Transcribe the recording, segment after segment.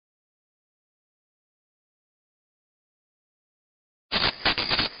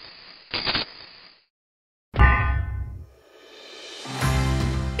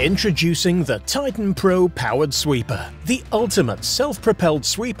Introducing the Titan Pro Powered Sweeper, the ultimate self-propelled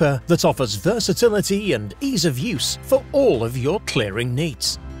sweeper that offers versatility and ease of use for all of your clearing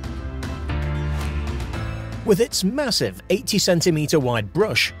needs. With its massive 80cm wide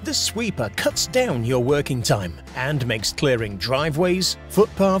brush, the sweeper cuts down your working time and makes clearing driveways,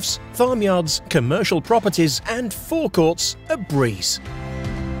 footpaths, farmyards, commercial properties and forecourts a breeze.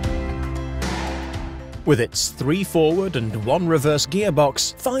 With its 3 forward and 1 reverse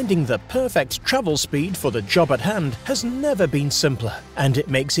gearbox, finding the perfect travel speed for the job at hand has never been simpler, and it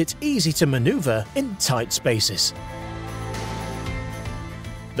makes it easy to maneuver in tight spaces.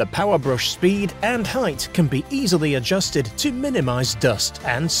 The power brush speed and height can be easily adjusted to minimize dust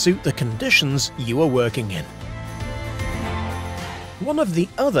and suit the conditions you are working in. One of the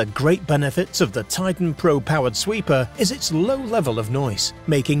other great benefits of the Titan Pro Powered Sweeper is its low level of noise,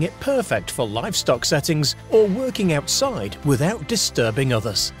 making it perfect for livestock settings or working outside without disturbing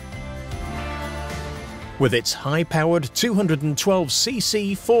others. With its high-powered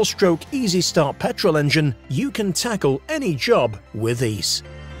 212cc 4-stroke Easy Start petrol engine, you can tackle any job with ease.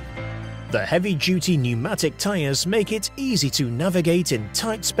 The heavy-duty pneumatic tyres make it easy to navigate in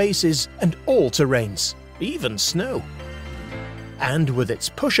tight spaces and all terrains, even snow. And with its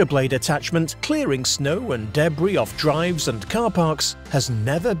pusher blade attachment, clearing snow and debris off drives and car parks has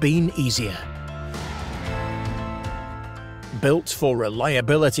never been easier. Built for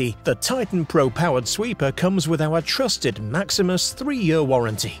reliability, the Titan Pro Powered Sweeper comes with our trusted Maximus 3-year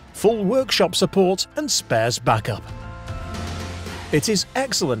warranty, full workshop support and spares backup. It is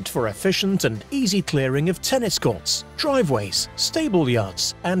excellent for efficient and easy clearing of tennis courts, driveways, stable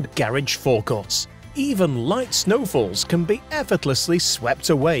yards and garage forecourts. Even light snowfalls can be effortlessly swept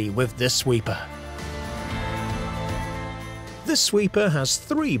away with this sweeper. This sweeper has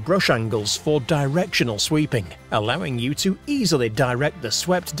 3 brush angles for directional sweeping, allowing you to easily direct the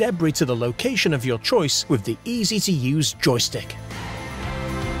swept debris to the location of your choice with the easy-to-use joystick.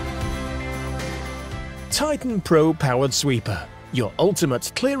 Titan Pro Powered Sweeper, your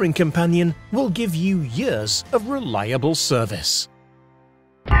ultimate clearing companion, will give you years of reliable service.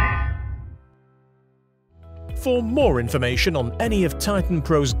 For more information on any of Titan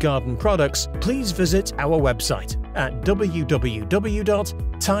Pro's garden products, please visit our website at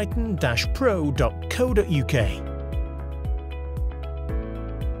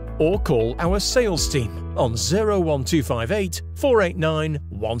www.titan-pro.co.uk or call our sales team on 01258 489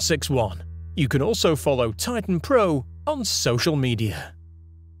 161. You can also follow Titan Pro on social media.